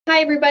Hi,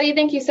 everybody.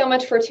 Thank you so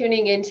much for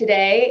tuning in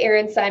today.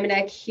 Erin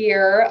Simonek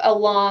here,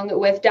 along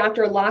with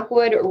Dr.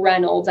 Lockwood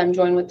Reynolds. I'm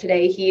joined with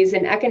today. He's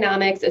an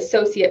economics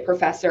associate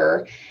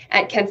professor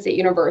at Kent State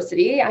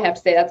University. I have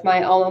to say that's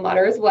my alma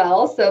mater as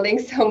well. So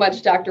thanks so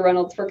much, Dr.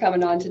 Reynolds, for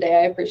coming on today.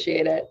 I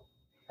appreciate it.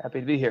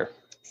 Happy to be here.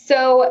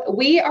 So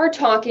we are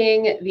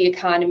talking the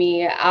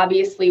economy.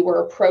 Obviously,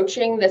 we're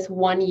approaching this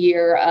 1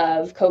 year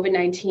of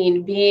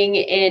COVID-19 being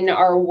in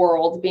our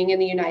world, being in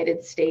the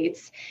United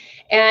States.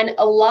 And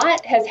a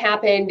lot has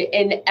happened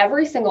in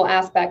every single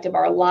aspect of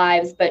our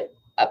lives, but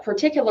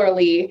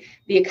particularly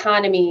the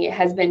economy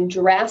has been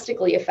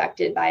drastically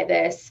affected by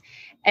this.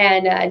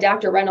 And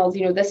Dr. Reynolds,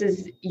 this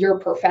is your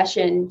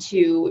profession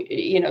to,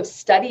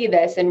 study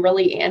this and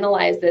really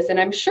analyze this. And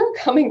I'm sure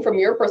coming from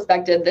your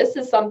perspective, this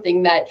is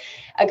something that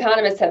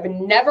economists have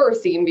never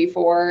seen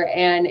before.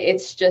 And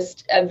it's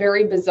just a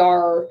very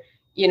bizarre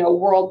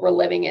world we're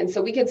living in.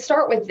 So we could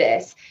start with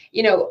this,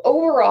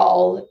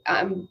 overall,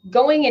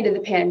 going into the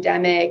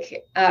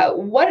pandemic,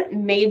 what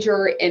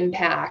major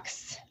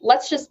impacts,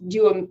 let's just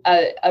do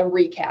a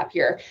recap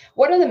here.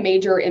 What are the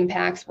major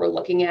impacts we're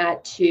looking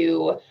at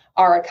to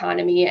our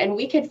economy? And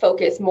we could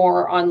focus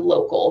more on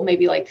local,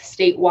 maybe like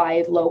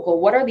statewide, local.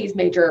 What are these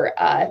major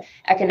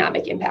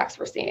economic impacts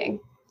we're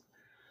seeing?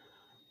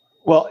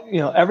 Well,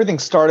 everything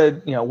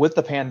started, with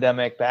the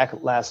pandemic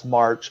back last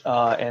March,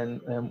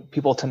 and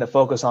people tend to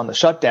focus on the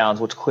shutdowns,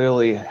 which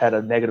clearly had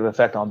a negative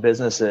effect on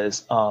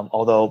businesses.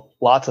 Although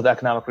lots of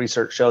economic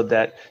research showed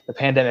that the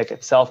pandemic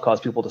itself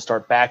caused people to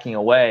start backing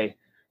away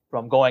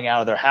from going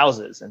out of their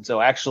houses. And so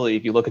actually,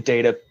 if you look at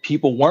data,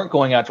 people weren't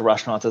going out to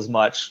restaurants as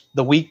much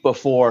the week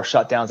before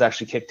shutdowns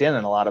actually kicked in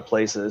a lot of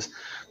places.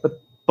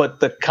 But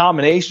the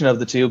combination of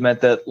the two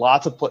meant that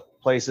lots of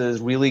places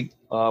really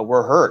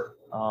were hurt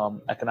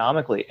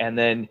economically. And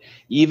then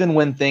even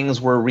when things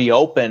were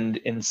reopened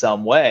in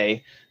some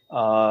way,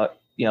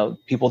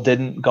 people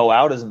didn't go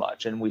out as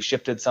much, and we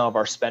shifted some of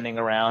our spending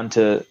around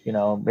to,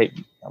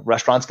 maybe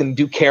restaurants can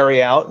do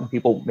carry out and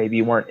people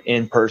maybe weren't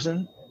in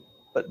person,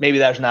 but maybe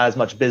there's not as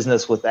much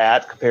business with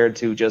that compared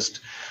to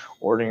just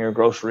ordering your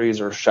groceries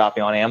or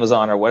shopping on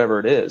Amazon or whatever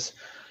it is.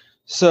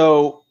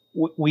 So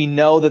we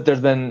know that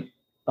there's been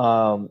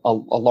a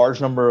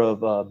large number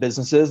of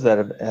businesses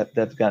that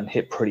have gotten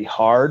hit pretty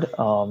hard,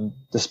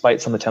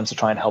 despite some attempts to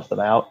try and help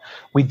them out.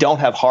 We don't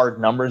have hard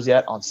numbers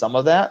yet on some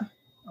of that.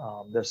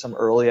 There's some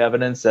early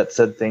evidence that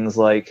said things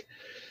like,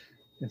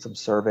 in some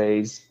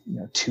surveys,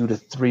 2 to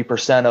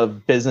 3%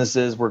 of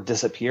businesses were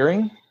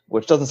disappearing,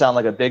 which doesn't sound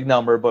like a big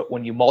number, but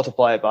when you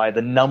multiply it by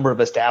the number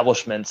of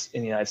establishments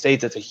in the United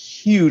States, it's a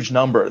huge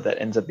number that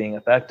ends up being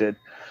affected.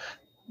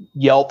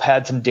 Yelp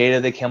had some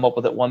data they came up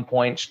with at one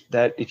point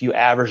that if you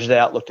averaged it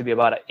out, looked to be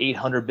about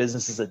 800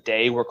 businesses a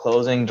day were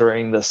closing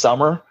during the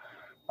summer.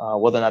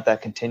 Whether or not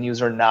that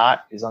continues or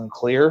not is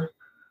unclear.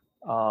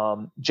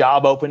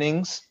 Job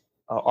openings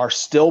are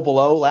still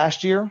below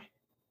last year.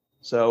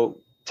 So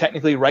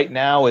technically right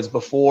now is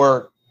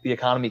before the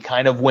economy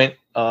kind of went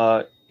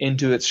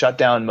into its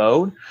shutdown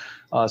mode.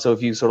 So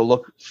if you sort of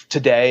look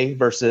today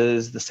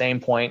versus the same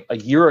point a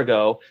year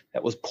ago,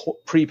 that was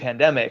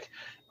pre-pandemic.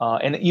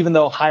 And even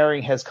though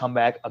hiring has come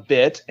back a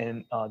bit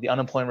and the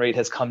unemployment rate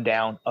has come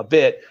down a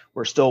bit,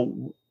 we're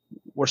still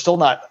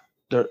not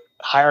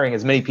hiring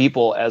as many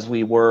people as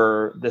we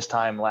were this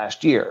time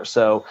last year.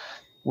 So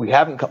we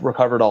haven't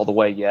recovered all the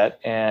way yet,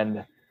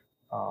 and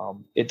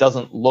it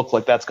doesn't look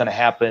like that's going to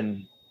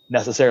happen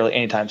necessarily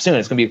anytime soon.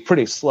 It's going to be a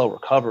pretty slow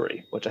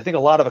recovery, which I think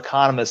a lot of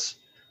economists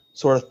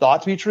sort of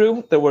thought to be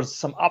true. There was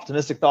some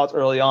optimistic thoughts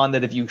early on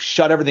that if you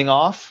shut everything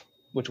off,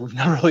 which we've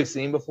never really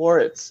seen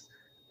before,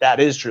 that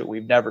is true.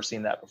 We've never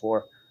seen that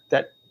before.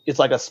 That it's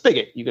like a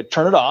spigot. You could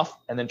turn it off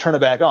and then turn it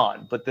back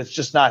on, but that's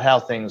just not how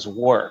things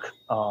work.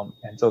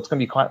 And so it's going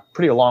to be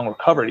pretty long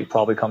recovery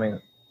probably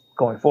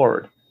going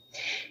forward.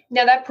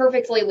 Now that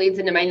perfectly leads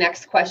into my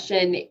next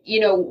question.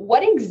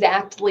 What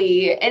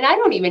exactly, and I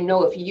don't even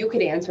know if you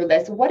could answer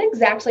this, what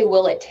exactly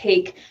will it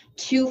take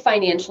to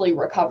financially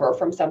recover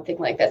from something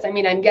like this? I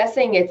mean, I'm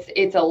guessing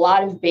it's a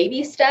lot of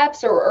baby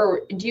steps,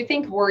 or do you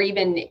think we're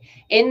even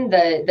in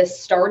the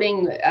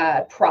starting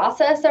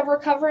process of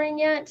recovering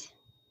yet?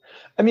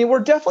 I mean, we're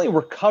definitely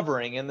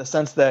recovering in the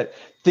sense that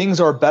things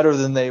are better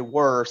than they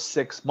were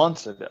 6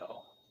 months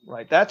ago,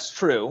 right? That's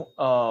true.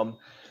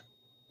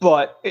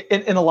 But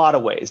in a lot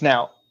of ways.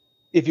 Now,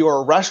 if you're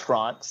a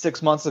restaurant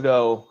 6 months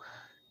ago,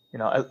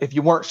 if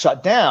you weren't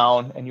shut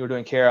down and you were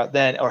doing carry out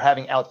then or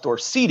having outdoor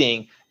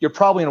seating, you're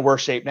probably in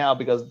worse shape now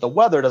because the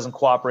weather doesn't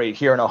cooperate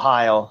here in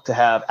Ohio to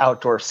have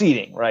outdoor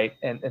seating, right?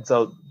 And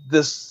so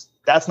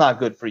that's not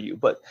good for you.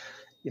 But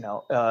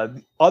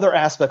other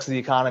aspects of the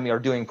economy are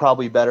doing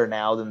probably better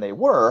now than they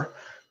were.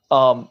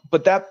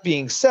 But that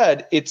being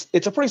said, it's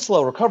a pretty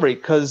slow recovery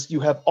because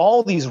you have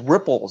all these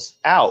ripples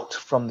out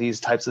from these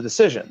types of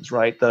decisions,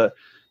 right?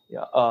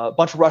 A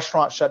bunch of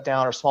restaurants shut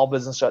down or small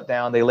business shut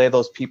down. They lay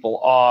those people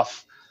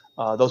off.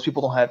 Those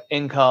people don't have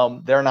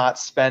income. They're not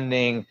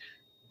spending.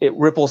 It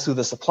ripples through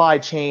the supply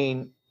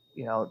chain.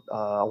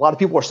 a lot of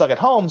people are stuck at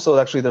home. So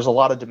actually there's a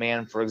lot of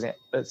demand, for example,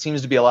 it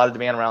seems to be a lot of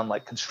demand around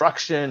like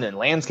construction and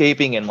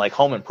landscaping and like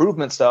home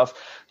improvement stuff.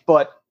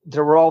 But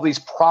there were all these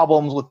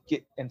problems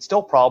and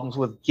still problems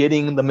with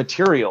getting the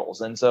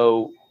materials. And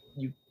so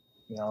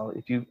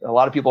a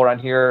lot of people around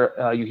here,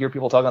 you hear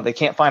people talking about they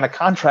can't find a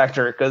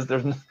contractor because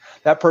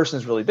that person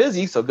is really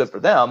busy. So good for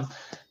them,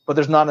 but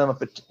there's not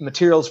enough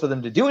materials for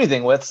them to do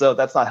anything with. So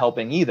that's not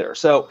helping either.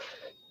 So,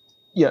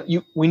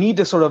 we need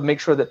to sort of make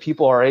sure that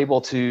people are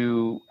able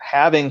to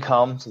have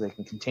income so they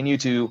can continue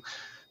to,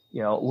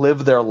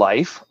 live their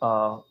life,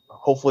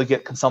 hopefully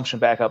get consumption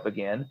back up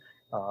again.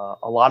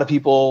 A lot of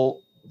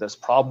people, there's a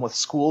problem with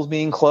schools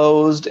being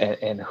closed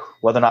and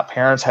whether or not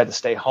parents had to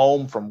stay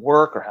home from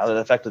work or how that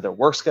affected their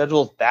work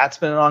schedules. That's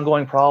been an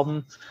ongoing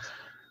problem.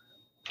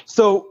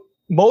 So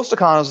most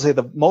economists say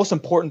the most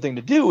important thing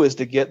to do is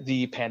to get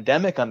the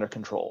pandemic under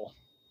control,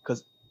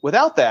 because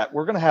without that,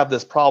 we're going to have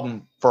this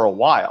problem for a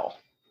while,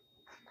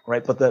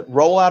 right? But the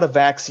rollout of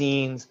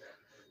vaccines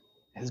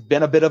has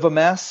been a bit of a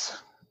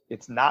mess.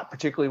 It's not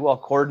particularly well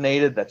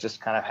coordinated. That's just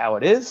kind of how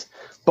it is.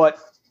 But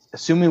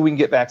assuming we can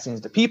get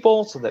vaccines to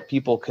people so that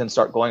people can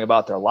start going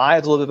about their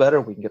lives a little bit better,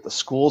 we can get the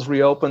schools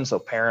reopened so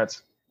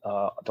parents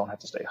don't have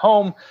to stay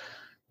home.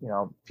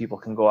 People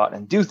can go out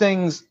and do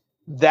things.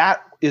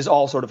 That is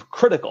all sort of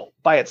critical.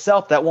 By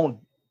itself, that won't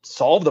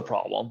solve the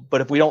problem.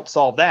 But if we don't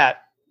solve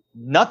that,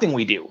 nothing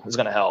we do is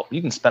going to help.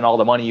 You can spend all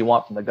the money you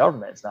want from the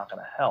government. It's not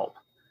going to help.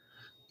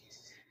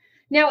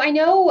 Now, I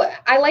know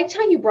I liked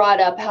how you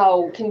brought up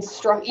how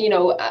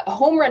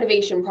home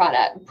renovation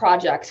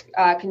projects,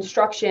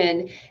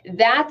 construction,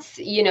 that's,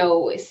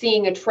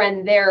 seeing a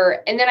trend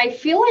there. And then I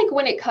feel like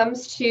when it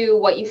comes to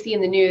what you see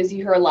in the news,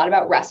 you hear a lot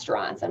about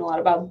restaurants and a lot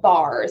about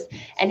bars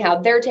and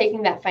how they're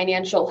taking that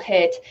financial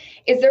hit.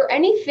 Is there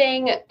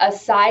anything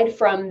aside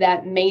from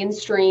that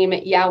mainstream,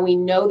 we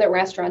know that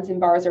restaurants and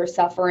bars are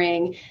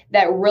suffering,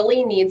 that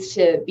really needs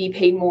to be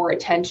paid more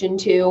attention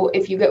to,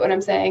 if you get what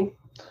I'm saying?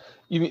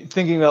 You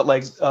thinking about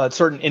like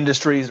certain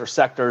industries or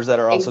sectors that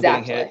are also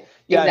getting hit?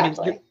 Yeah,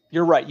 exactly. I mean,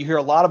 you're right. You hear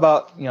a lot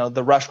about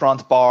the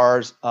restaurants,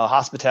 bars,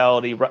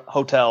 hospitality,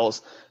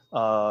 hotels,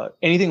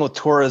 anything with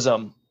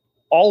tourism.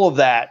 All of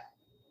that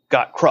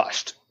got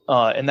crushed,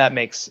 and that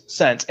makes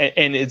sense.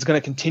 And it's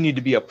going to continue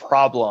to be a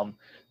problem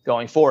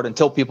going forward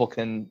until people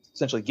can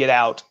essentially get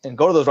out and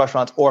go to those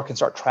restaurants or can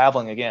start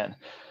traveling again.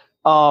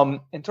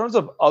 In terms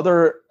of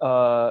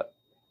other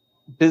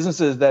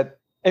businesses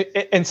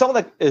and some of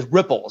that is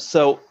ripples.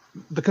 So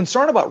the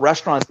concern about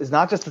restaurants is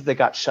not just that they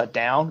got shut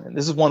down, and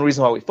this is one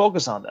reason why we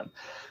focus on them.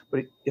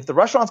 But if the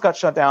restaurants got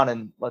shut down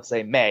in, let's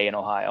say, May in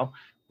Ohio,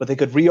 but they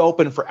could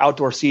reopen for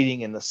outdoor seating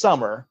in the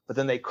summer, but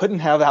then they couldn't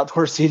have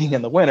outdoor seating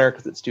in the winter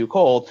because it's too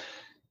cold.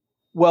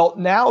 Well,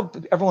 now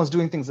everyone's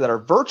doing things that are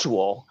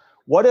virtual.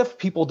 What if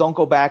people don't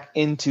go back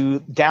into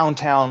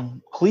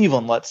downtown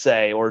Cleveland, let's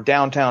say, or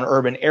downtown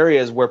urban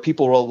areas where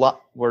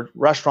where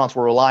restaurants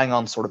were relying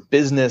on sort of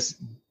business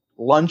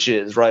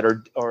lunches, right,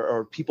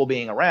 or people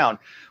being around?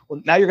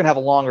 Well, now you're going to have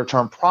a longer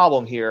term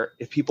problem here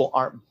if people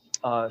aren't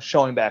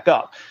showing back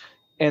up.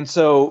 And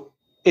so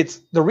it's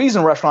the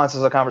reason restaurants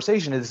is a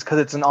conversation is because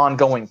it's an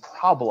ongoing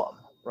problem,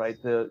 right?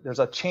 There's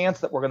a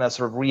chance that we're going to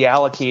sort of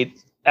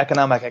reallocate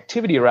economic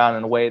activity around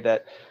in a way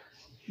that,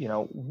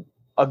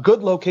 a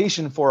good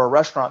location for a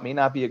restaurant may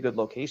not be a good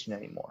location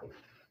anymore.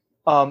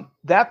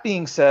 That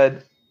being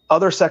said,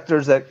 other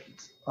sectors that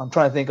I'm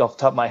trying to think off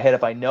the top of my head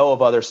if I know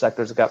of other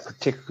sectors that got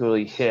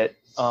particularly hit.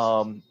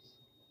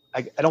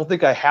 I don't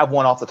think I have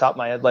one off the top of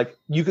my head. Like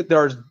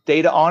there's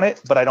data on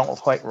it, but I don't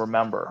quite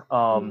remember.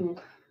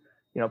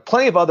 There's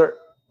plenty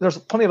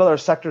of other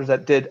sectors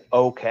that did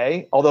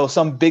okay, although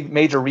some big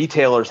major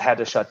retailers had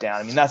to shut down.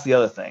 I mean, that's the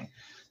other thing.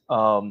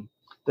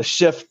 The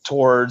shift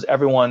towards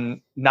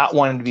everyone not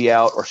wanting to be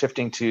out or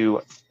shifting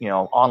to,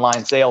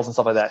 online sales and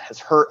stuff like that has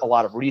hurt a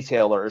lot of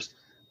retailers.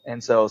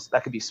 And so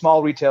that could be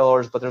small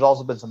retailers, but there's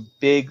also been some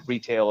big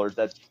retailers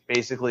that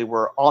basically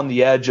were on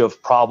the edge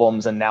of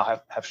problems and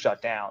now have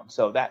shut down.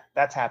 So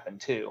that's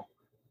happened too.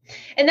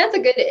 And that's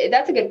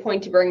a good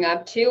point to bring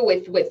up too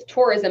with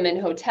tourism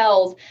and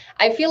hotels.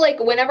 I feel like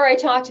whenever I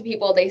talk to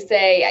people, they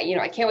say,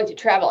 I can't wait to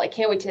travel. I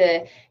can't wait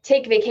to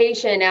take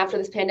vacation after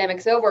this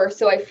pandemic's over.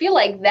 So I feel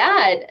like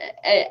that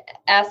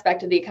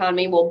aspect of the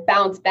economy will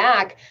bounce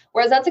back.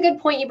 Whereas that's a good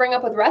point you bring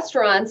up with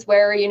restaurants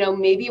where,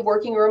 maybe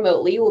working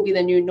remotely will be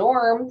the new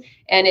norm.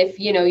 And if,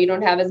 you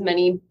don't have as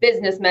many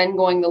businessmen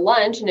going to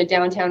lunch in a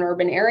downtown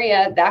urban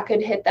area, that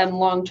could hit them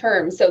long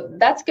term. So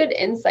that's good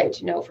insight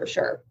to know for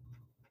sure.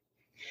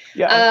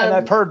 Yeah, and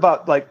I've heard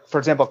about, like, for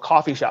example,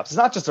 coffee shops. It's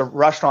not just a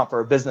restaurant for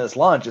a business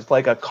lunch. It's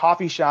like a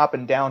coffee shop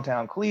in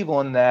downtown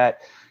Cleveland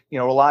that,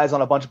 relies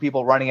on a bunch of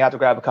people running out to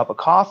grab a cup of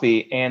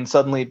coffee. And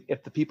suddenly,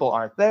 if the people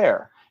aren't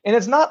there, and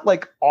it's not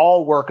like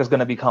all work is going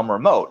to become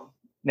remote.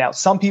 Now,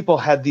 some people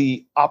had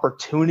the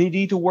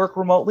opportunity to work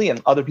remotely and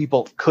other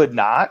people could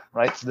not,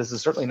 right? So this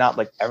is certainly not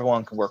like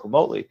everyone can work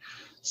remotely.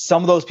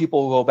 Some of those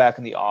people will go back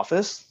in the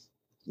office.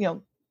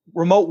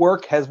 Remote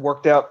work has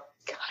worked out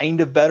kind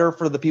of better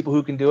for the people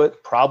who can do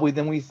it probably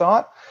than we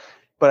thought.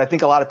 but I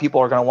think a lot of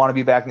people are going to want to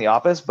be back in the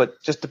office. But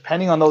just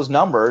depending on those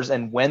numbers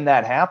and when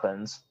that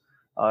happens,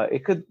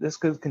 this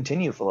could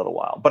continue for a little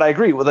while. But I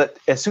agree with it.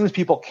 As soon as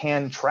people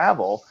can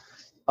travel,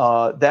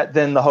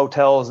 then the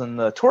hotels and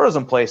the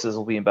tourism places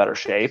will be in better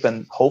shape,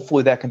 and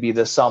hopefully that can be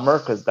this summer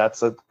because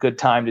that's a good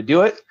time to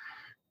do it.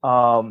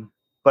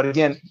 But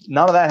again,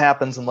 none of that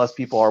happens unless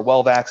people are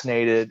well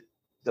vaccinated.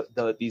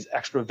 These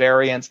extra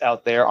variants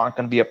out there aren't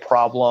going to be a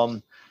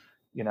problem.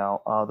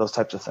 Those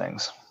types of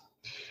things.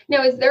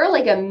 Now, is there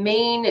like a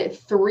main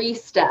 3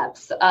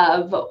 steps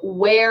of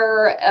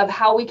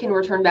how we can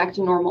return back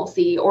to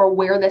normalcy, or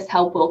where this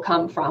help will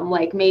come from?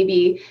 Like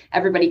maybe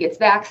everybody gets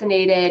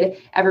vaccinated,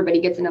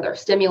 everybody gets another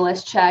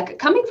stimulus check.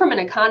 Coming from an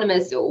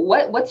economist,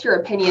 what's your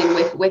opinion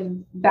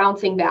with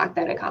bouncing back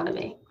that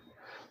economy?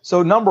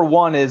 So number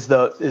one is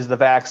the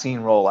vaccine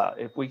rollout.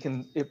 If we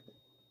can,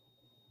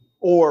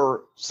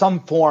 or some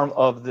form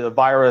of the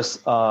virus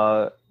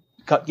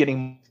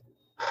getting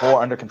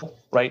more under control,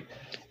 right?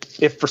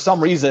 If for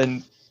some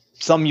reason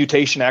some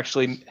mutation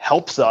actually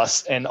helps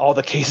us and all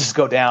the cases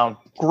go down,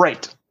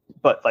 great.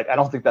 But I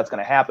don't think that's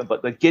going to happen.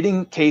 But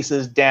getting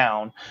cases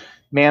down,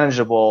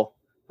 manageable,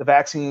 the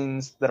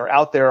vaccines that are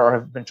out there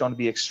have been shown to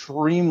be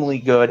extremely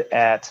good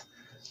at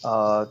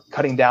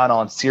cutting down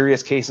on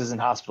serious cases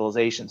and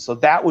hospitalizations. So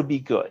that would be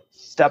good.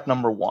 Step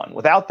number one.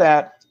 Without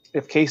that,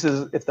 if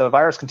the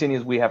virus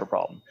continues, we have a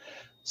problem.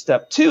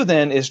 Step 2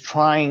 then is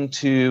trying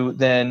to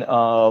then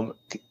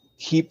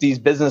keep these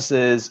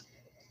businesses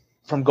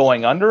from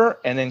going under,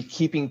 and then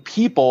keeping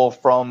people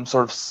from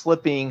sort of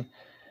slipping,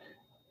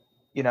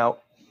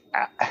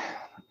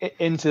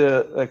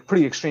 into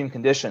pretty extreme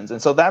conditions.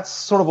 And so that's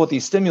sort of what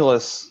these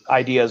stimulus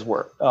ideas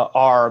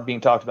are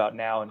being talked about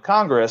now in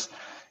Congress.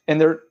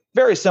 And they're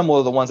very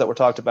similar to the ones that were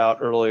talked about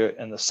earlier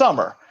in the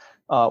summer.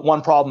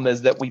 One problem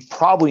is that we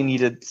probably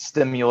needed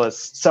stimulus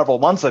several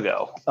months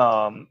ago.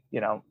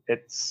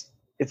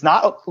 It's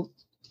not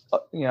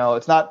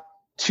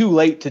too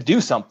late to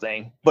do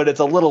something, but it's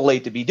a little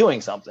late to be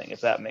doing something, if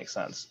that makes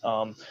sense.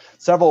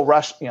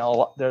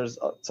 There's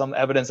some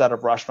evidence out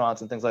of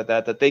restaurants and things like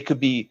that they could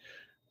be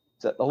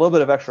a little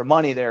bit of extra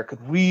money there could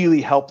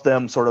really help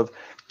them sort of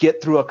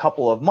get through a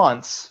couple of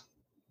months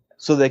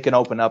so they can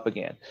open up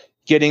again.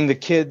 Getting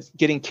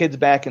kids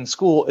back in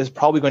school is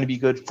probably going to be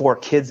good for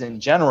kids in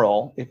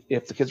general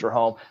if the kids are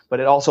home, but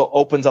it also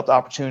opens up the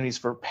opportunities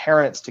for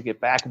parents to get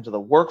back into the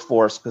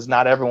workforce, because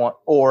not everyone,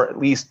 or at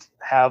least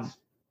have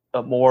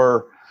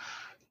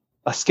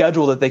a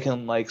schedule that they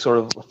can sort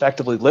of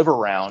effectively live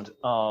around.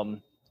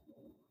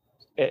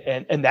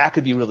 And that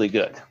could be really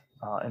good.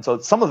 And so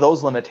some of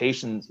those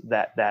limitations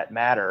that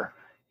matter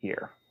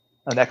here.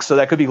 So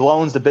that could be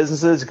loans to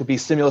businesses. It could be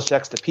stimulus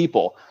checks to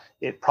people.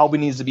 It probably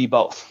needs to be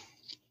both.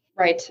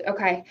 Right.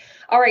 Okay.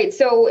 All right.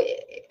 So,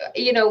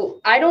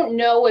 I don't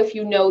know if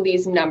you know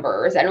these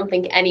numbers. I don't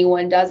think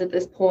anyone does at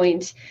this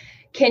point.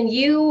 Can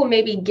you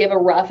maybe give a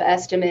rough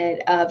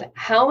estimate of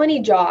how many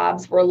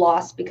jobs were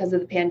lost because of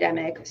the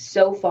pandemic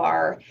so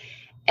far,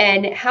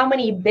 and how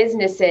many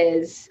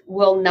businesses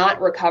will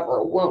not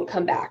recover, won't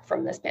come back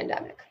from this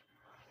pandemic?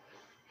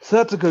 So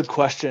that's a good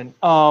question.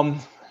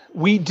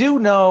 We do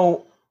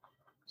know.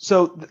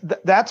 So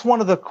that's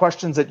one of the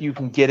questions that you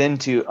can get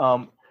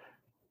into.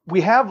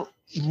 We have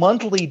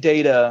monthly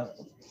data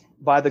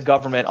by the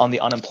government on the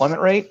unemployment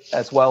rate,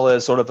 as well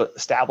as sort of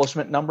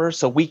establishment numbers.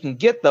 So we can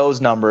get those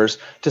numbers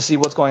to see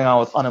what's going on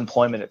with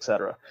unemployment, et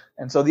cetera.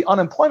 And so the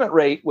unemployment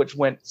rate, which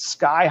went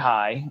sky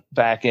high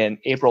back in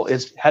April,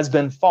 has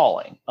been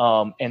falling.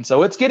 And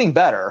so it's getting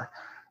better.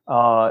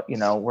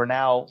 We're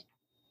now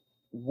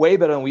way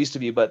better than we used to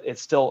be, but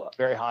it's still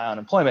very high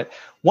unemployment.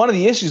 One of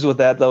the issues with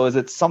that, though, is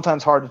it's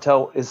sometimes hard to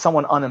tell, is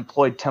someone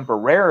unemployed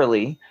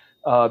temporarily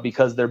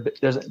because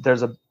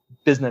there's a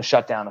business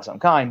shutdown of some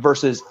kind,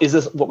 versus is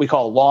this what we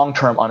call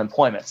long-term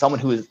unemployment, someone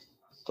who is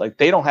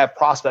they don't have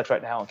prospects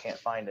right now and can't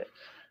find it.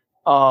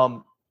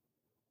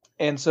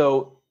 And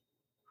so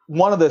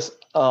one of the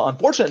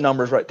unfortunate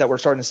numbers that we're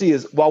starting to see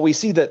is, while we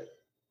see that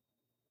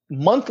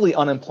monthly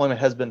unemployment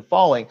has been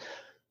falling,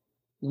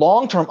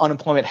 long-term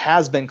unemployment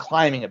has been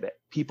climbing a bit.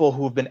 People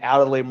who have been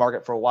out of the labor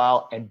market for a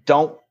while and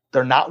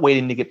they're not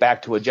waiting to get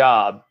back to a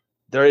job.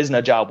 There isn't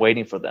a job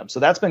waiting for them. So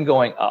that's been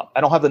going up.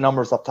 I don't have the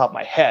numbers off the top of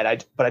my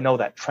head, but I know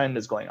that trend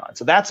is going on.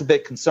 So that's a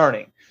bit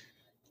concerning,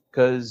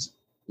 because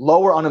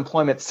lower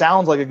unemployment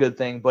sounds like a good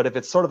thing, but if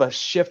it's sort of a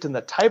shift in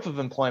the type of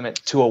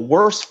employment to a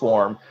worse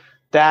form,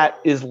 that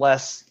is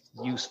less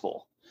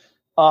useful.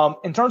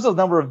 In terms of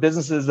the number of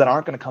businesses that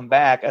aren't going to come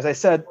back, as I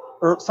said,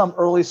 some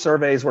early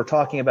surveys were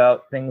talking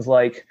about things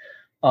like,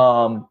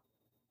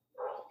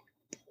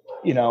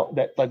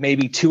 that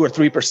maybe 2 or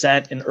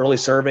 3% in early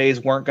surveys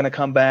weren't going to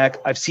come back.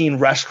 I've seen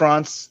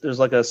restaurants.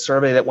 There's a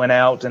survey that went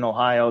out in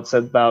Ohio. It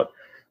said about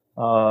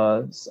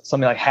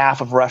something like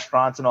half of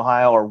restaurants in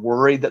Ohio are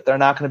worried that they're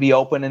not going to be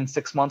open in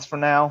 6 months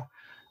from now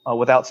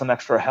without some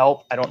extra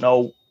help. I don't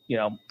know,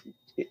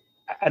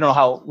 I don't know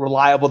how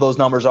reliable those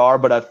numbers are,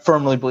 but I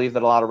firmly believe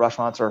that a lot of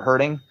restaurants are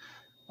hurting.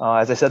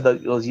 As I said,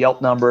 those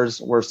Yelp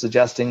numbers were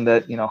suggesting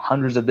that,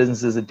 hundreds of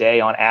businesses a day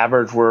on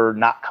average were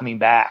not coming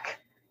back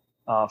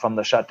from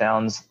the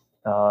shutdowns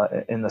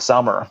in the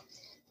summer,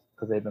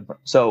 because they've been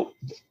so.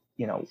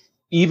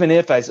 Even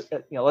if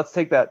let's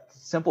take that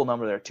simple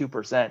number there,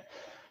 2%.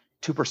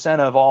 2%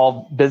 of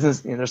all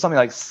business, there's something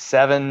like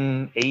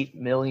 7-8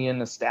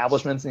 million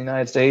establishments in the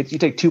United States. You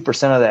take 2%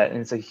 of that, and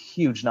it's a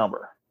huge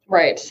number.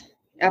 Right.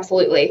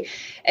 Absolutely.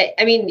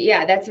 I mean,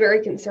 yeah, that's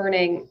very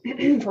concerning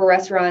for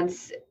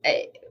restaurants.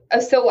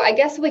 So I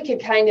guess we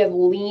could kind of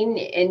lean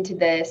into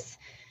this.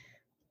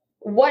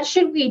 What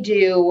should we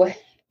do,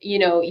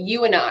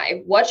 you and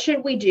I, what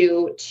should we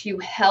do to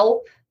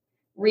help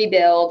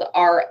rebuild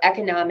our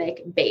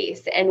economic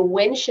base, and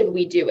when should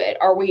we do it?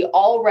 Are we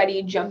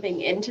already jumping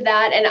into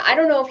that? And I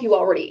don't know if you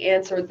already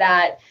answered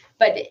that,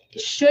 but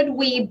should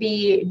we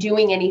be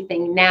doing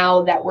anything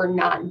now that we're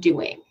not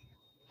doing?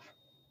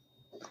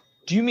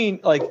 Do you mean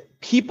like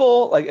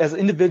people, like as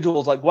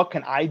individuals, like what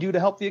can I do to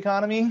help the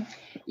economy?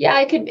 Yeah,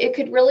 it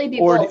could really be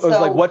both. Or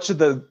like what should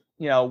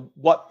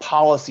what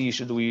policy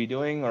should we be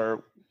doing?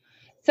 Or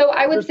so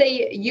I would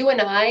say you and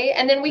I,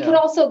 and then we could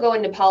also go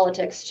into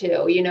politics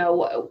too.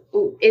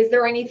 Is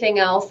there anything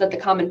else that the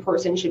common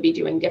person should be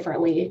doing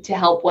differently to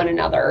help one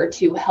another,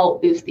 to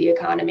help boost the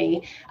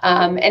economy?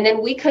 And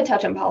then we could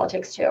touch on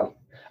politics too.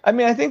 I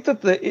mean, I think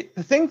that the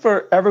thing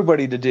for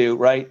everybody to do,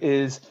 right,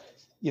 is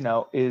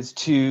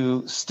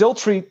to still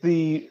treat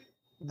the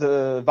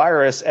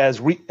virus as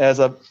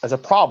a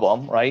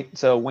problem, right?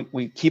 So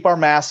we keep our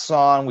masks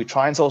on, we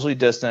try and socially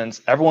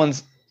distance.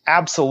 Everyone's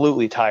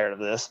absolutely tired of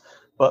this.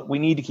 But we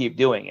need to keep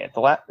doing it.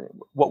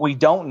 What we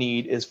don't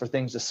need is for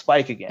things to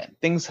spike again.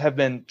 Things have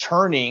been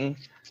turning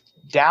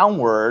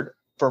downward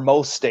for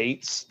most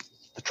states.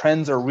 The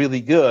trends are really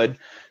good,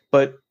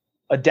 but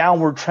a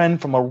downward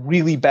trend from a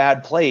really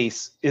bad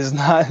place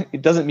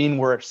it doesn't mean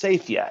we're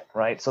safe yet,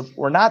 right? So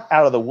we're not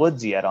out of the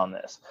woods yet on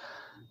this.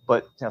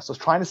 But so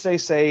trying to stay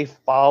safe,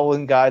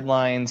 following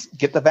guidelines,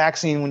 get the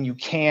vaccine when you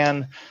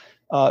can.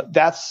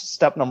 That's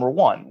step number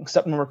one.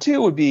 Step number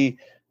two would be,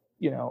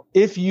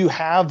 if you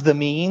have the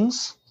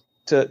means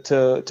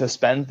to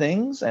spend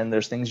things and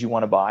there's things you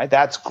want to buy,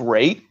 that's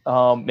great.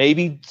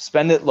 Maybe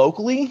spend it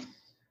locally.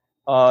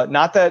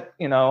 Not that,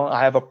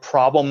 I have a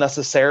problem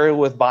necessarily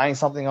with buying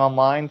something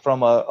online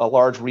from a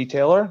large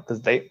retailer,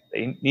 because they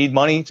need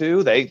money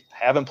too. They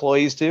have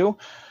employees too.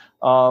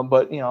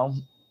 But,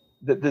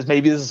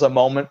 maybe this is a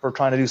moment for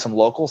trying to do some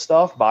local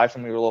stuff, buy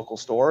from your local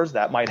stores.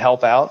 That might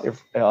help out if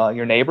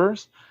your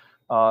neighbors.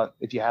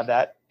 If you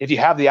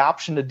have the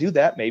option to do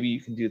that, maybe you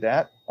can do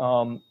that.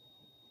 I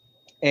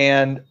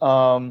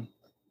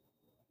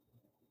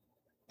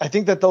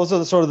think that those are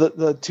the sort of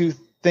the two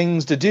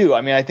things to do. I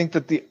mean, I think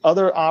that the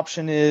other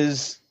option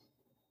is,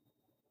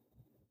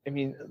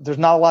 there's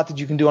not a lot that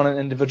you can do on an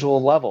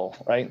individual level,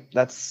 right?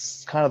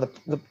 That's kind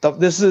of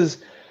this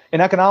is,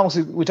 in economics,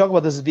 we talk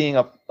about this as being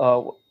a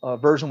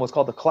version of what's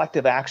called the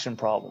collective action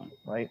problem,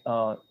 right?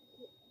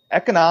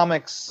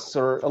 Economics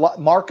or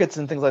markets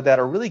and things like that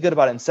are really good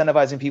about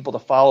incentivizing people to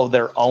follow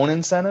their own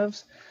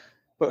incentives.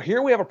 But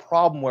here we have a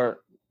problem where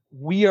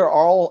we are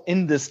all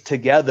in this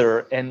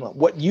together, and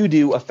what you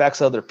do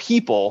affects other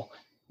people.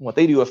 What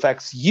they do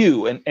affects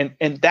you.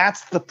 And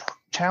that's the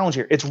challenge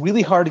here. It's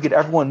really hard to get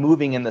everyone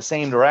moving in the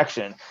same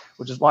direction,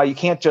 which is why you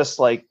can't just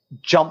like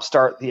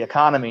jumpstart the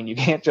economy, and you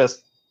can't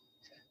just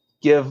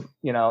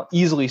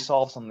easily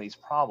solve some of these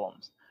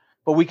problems.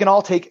 But we can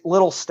all take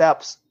little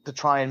steps to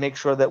try and make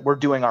sure that we're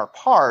doing our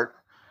part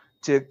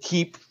to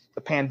keep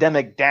the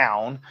pandemic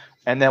down,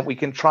 and that we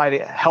can try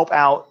to help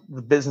out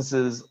the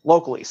businesses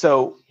locally.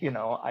 So,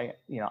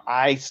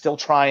 I still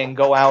try and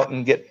go out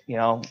and get,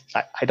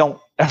 I don't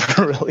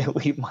ever really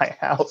leave my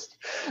house,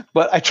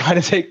 but I try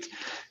to take,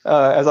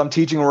 as I'm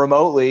teaching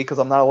remotely, because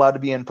I'm not allowed to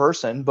be in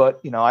person,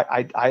 but,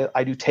 I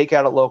do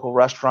takeout at local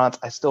restaurants.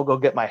 I still go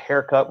get my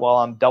hair cut while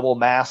I'm double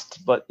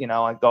masked, but,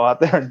 I go out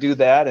there and do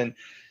that. And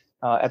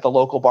at the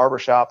local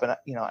barbershop, and,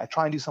 I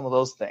try and do some of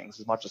those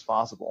things as much as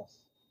possible.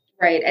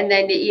 Right. And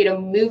then,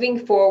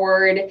 moving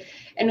forward,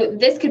 and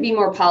this could be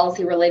more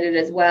policy related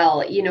as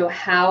well,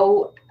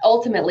 how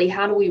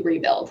do we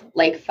rebuild?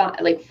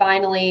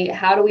 Finally,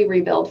 how do we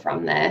rebuild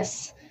from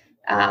this?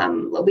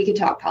 We could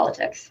talk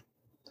politics.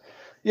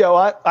 Yeah,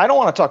 well, I don't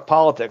want to talk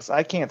politics.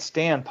 I can't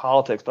stand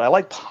politics, but I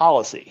like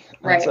policy.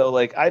 Right. And so,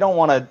 I don't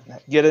want to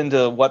get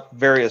into what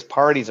various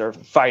parties are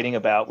fighting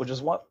about, which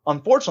is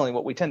unfortunately,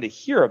 what we tend to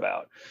hear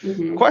about.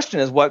 Mm-hmm. The question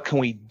is, what can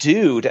we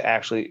do to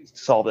actually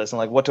solve this?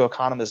 And what do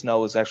economists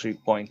know is actually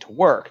going to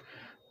work?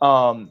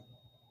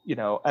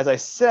 As I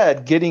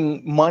said,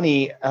 getting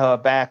money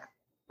back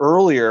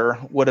earlier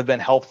would have been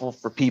helpful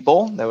for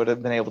people. That would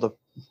have been able to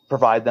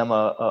provide them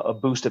a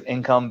boost of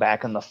income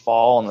back in the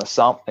fall and the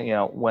summer,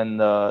 when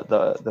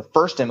the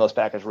first stimulus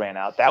package ran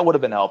out. That would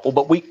have been helpful,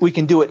 but we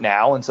can do it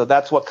now. And so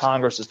that's what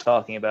Congress is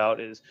talking about,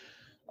 is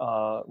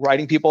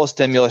writing people a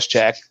stimulus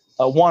check.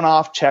 A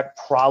one-off check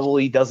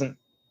probably doesn't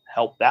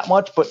help that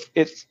much, but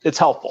it's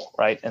helpful,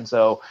 right? And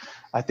so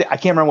I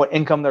can't remember what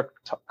income they're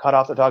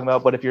cutoff they're talking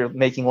about, but if you're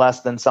making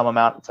less than some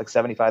amount, it's like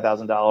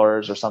 $75,000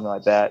 or something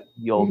like that,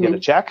 you'll get a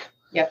check.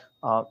 Yep.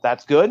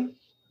 That's good.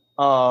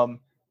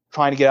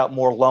 trying to get out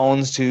more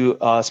loans to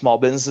small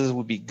businesses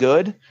would be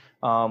good.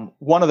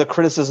 One of the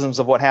criticisms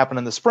of what happened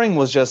in the spring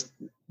was just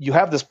you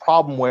have this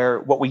problem where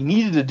what we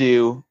needed to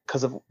do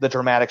because of the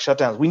dramatic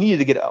shutdowns, we needed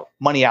to get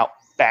money out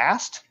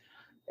fast.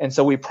 And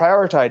so we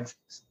prioritize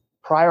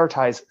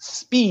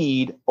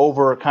speed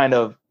over kind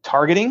of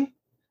targeting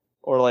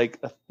or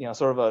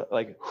sort of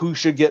like who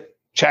should get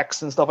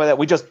checks and stuff like that.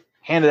 We just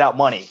handed out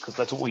money because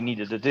that's what we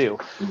needed to do.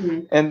 Mm-hmm.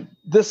 And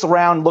this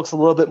round looks a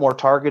little bit more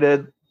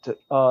targeted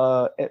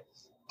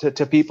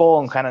to people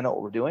and kind of know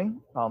what we're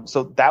doing.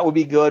 So that would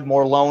be good.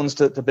 More loans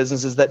to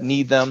businesses that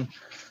need them.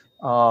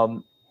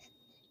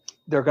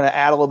 They're going to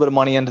add a little bit of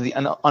money into the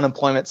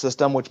unemployment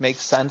system, which makes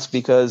sense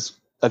because,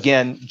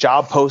 again,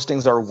 job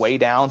postings are way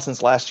down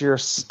since last year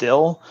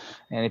still.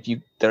 And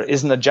if there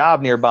isn't a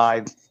job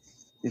nearby,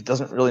 it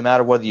doesn't really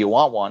matter whether you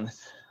want one.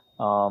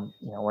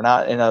 We're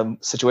not in a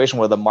situation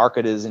where the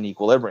market is in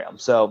equilibrium.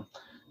 So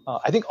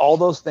I think all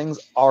those things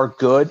are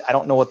good. I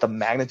don't know what the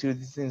magnitude of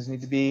these things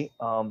need to be.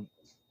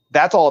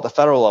 That's all at the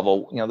federal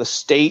level. The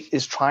state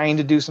is trying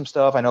to do some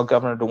stuff. I know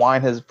Governor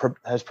DeWine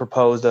has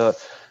proposed a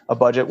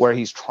budget where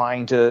he's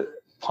trying to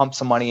pump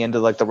some money into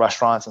like the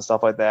restaurants and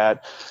stuff like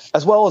that,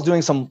 as well as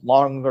doing some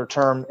longer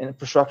term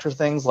infrastructure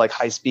things like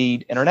high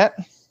speed internet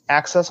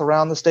access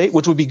around the state,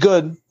 which would be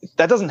good.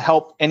 That doesn't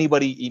help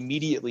anybody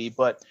immediately,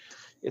 but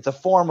it's a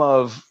form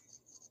of,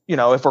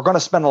 if we're going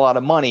to spend a lot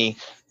of money,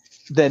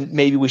 then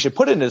maybe we should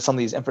put it into some of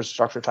these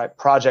infrastructure type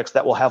projects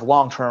that will have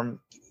long-term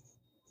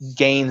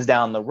gains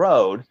down the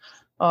road.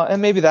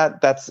 And maybe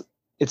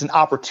it's an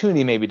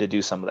opportunity maybe to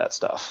do some of that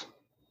stuff.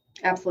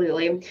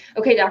 Absolutely.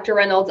 Okay, Dr.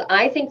 Reynolds,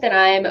 I think that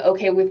I'm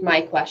okay with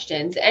my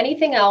questions.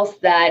 Anything else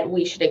that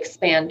we should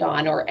expand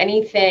on or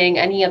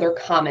any other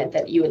comment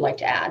that you would like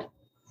to add?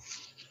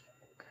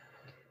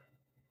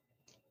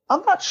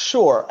 I'm not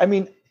sure. I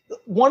mean,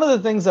 one of the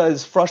things that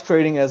is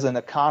frustrating as an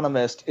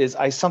economist is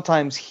I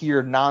sometimes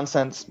hear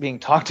nonsense being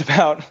talked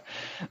about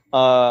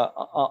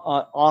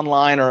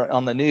online or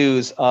on the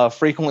news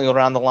frequently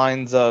around the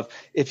lines of,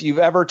 if you've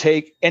ever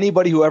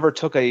anybody who ever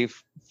took a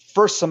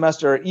first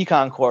semester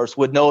econ course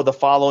would know the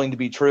following to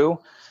be true.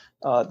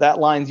 That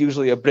line's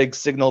usually a big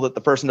signal that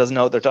the person doesn't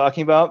know what they're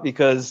talking about,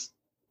 because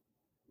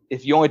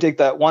if you only take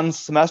that one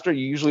semester,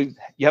 you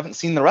haven't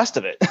seen the rest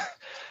of it.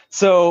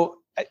 So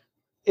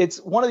it's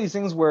one of these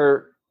things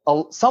where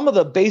some of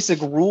the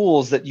basic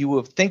rules that you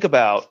would think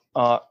about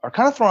are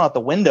kind of thrown out the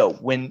window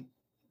when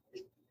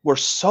we're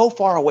so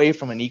far away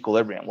from an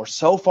equilibrium. We're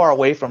so far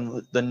away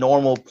from the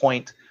normal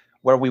point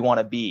where we want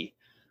to be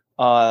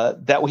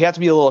that we have to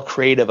be a little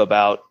creative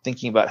about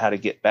thinking about how to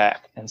get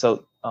back. And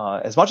so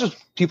as much as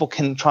people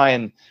can try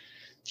and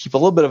keep a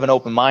little bit of an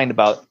open mind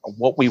about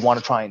what we want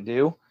to try and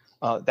do,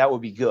 that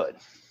would be good.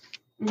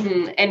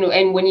 Mm-hmm.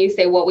 And when you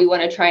say what we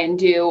want to try and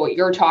do,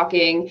 you're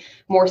talking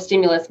more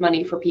stimulus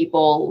money for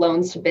people,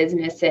 loans to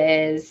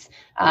businesses,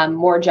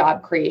 more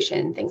job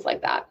creation, things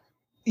like that.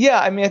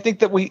 Yeah, I mean, I think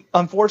that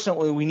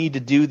unfortunately we need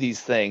to do these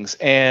things,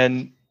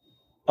 and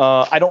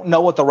I don't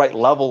know what the right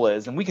level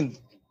is, and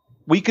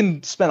we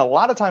can spend a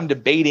lot of time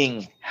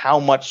debating how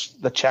much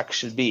the check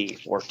should be,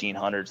 $1,400,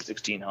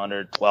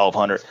 $1,600,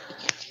 $1,200.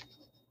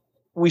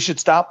 We should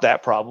stop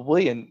that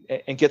probably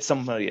and get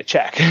somebody a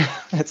check.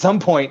 At some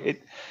point,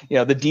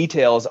 the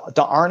details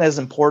aren't as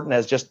important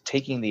as just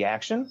taking the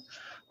action.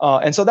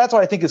 And so that's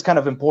what I think is kind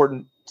of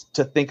important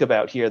to think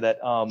about here,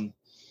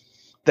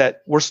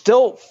 that we're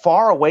still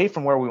far away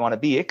from where we want to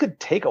be. It could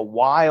take a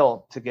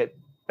while to get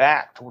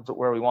back towards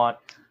where we want.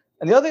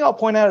 And the other thing I'll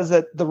point out is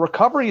that the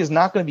recovery is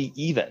not going to be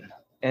even.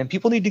 And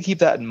people need to keep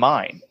that in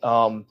mind.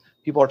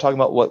 People are talking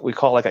about what we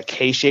call like a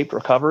K-shaped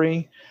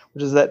recovery,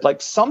 which is that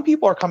like some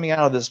people are coming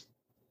out of this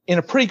in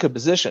a pretty good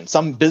position.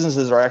 Some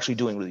businesses are actually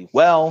doing really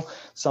well.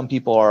 Some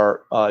people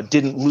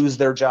didn't lose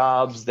their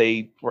jobs.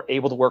 They were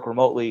able to work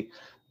remotely.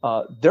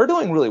 They're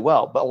doing really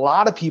well. But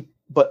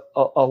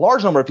a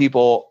large number of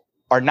people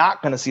are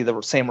not going to see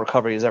the same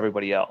recovery as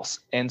everybody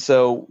else. And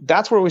so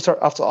that's where we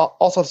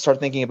also have to start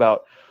thinking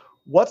about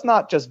what's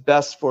not just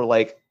best for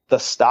like the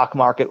stock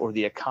market or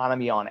the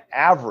economy on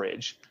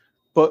average,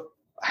 but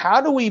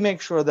how do we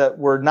make sure that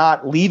we're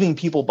not leaving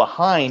people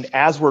behind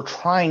as we're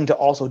trying to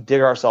also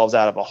dig ourselves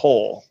out of a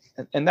hole?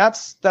 And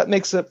that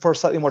makes it for a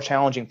slightly more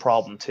challenging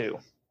problem too.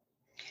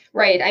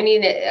 Right. I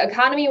mean,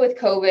 economy with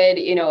COVID,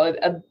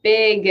 a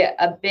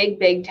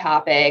big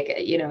topic,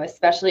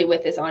 especially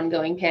with this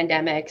ongoing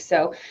pandemic.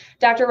 So,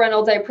 Dr.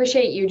 Reynolds, I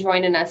appreciate you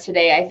joining us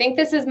today. I think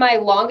this is my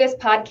longest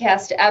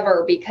podcast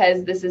ever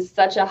because this is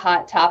such a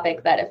hot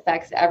topic that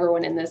affects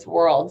everyone in this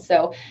world.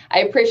 So I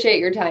appreciate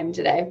your time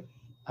today.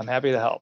 I'm happy to help.